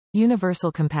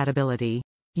Universal compatibility.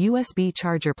 USB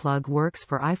charger plug works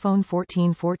for iPhone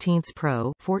 14, 14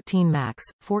 Pro, 14 Max,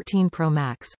 14 Pro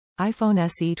Max, iPhone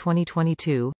SE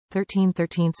 2022, 13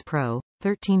 13 Pro,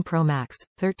 13 Pro Max,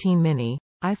 13 mini,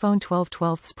 iPhone 12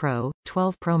 12 Pro,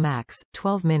 12 Pro Max,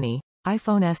 12 mini,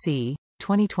 iPhone SE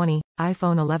 2020,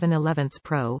 iPhone 11 11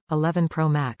 Pro, 11 Pro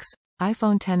Max,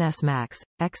 iPhone XS Max,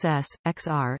 XS,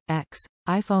 XR, X,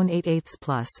 iPhone 8 8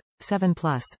 Plus, 7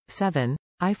 Plus, 7,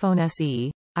 iPhone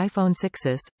SE, iPhone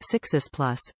 6s, 6s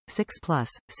Plus, 6 Plus,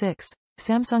 6,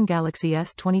 Samsung Galaxy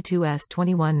S22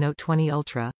 S21 Note 20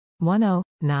 Ultra, 10,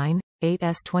 9, 8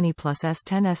 S20 Plus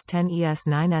S10 S10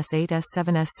 ES9 S8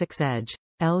 S7 S6 Edge,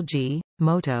 LG,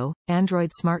 Moto,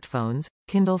 Android smartphones,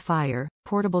 Kindle Fire,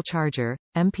 portable charger,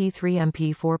 MP3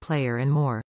 MP4 Player and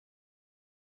more.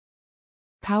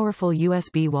 Powerful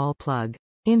USB wall plug.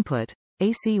 Input,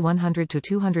 AC 100 to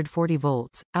 240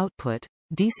 volts, output,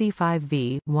 DC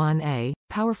 5V, 1A,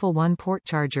 powerful one-port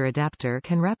charger adapter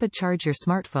can rapid charge your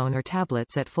smartphone or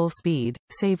tablets at full speed,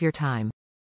 save your time.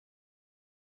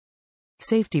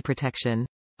 Safety protection.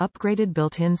 Upgraded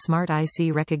built-in smart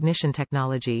IC recognition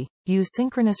technology, use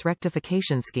synchronous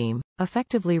rectification scheme,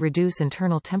 effectively reduce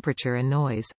internal temperature and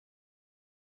noise.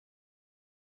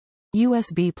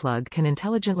 USB plug can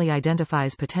intelligently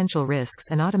identifies potential risks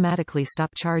and automatically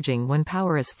stop charging when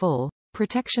power is full,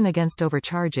 protection against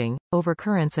overcharging,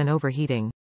 overcurrents and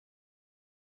overheating.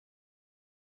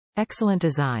 Excellent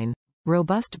design.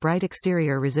 Robust bright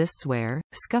exterior resists wear,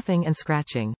 scuffing and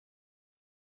scratching.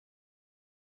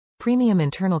 Premium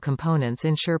internal components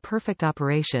ensure perfect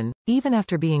operation, even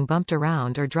after being bumped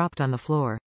around or dropped on the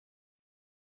floor.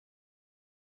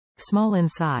 Small in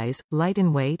size, light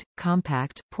in weight,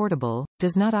 compact, portable,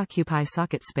 does not occupy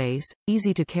socket space,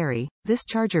 easy to carry. This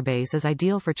charger base is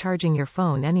ideal for charging your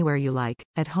phone anywhere you like,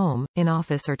 at home, in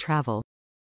office or travel.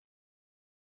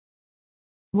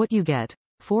 What you get.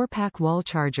 4-pack wall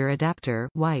charger adapter,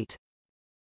 white.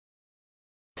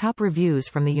 Top reviews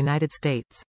from the United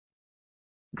States.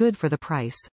 Good for the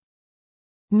price.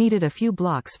 Needed a few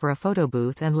blocks for a photo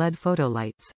booth and LED photo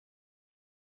lights.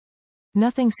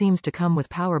 Nothing seems to come with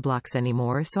power blocks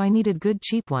anymore, so I needed good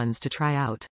cheap ones to try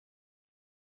out.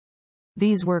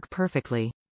 These work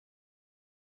perfectly.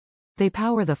 They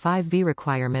power the 5V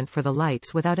requirement for the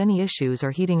lights without any issues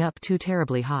or heating up too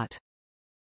terribly hot.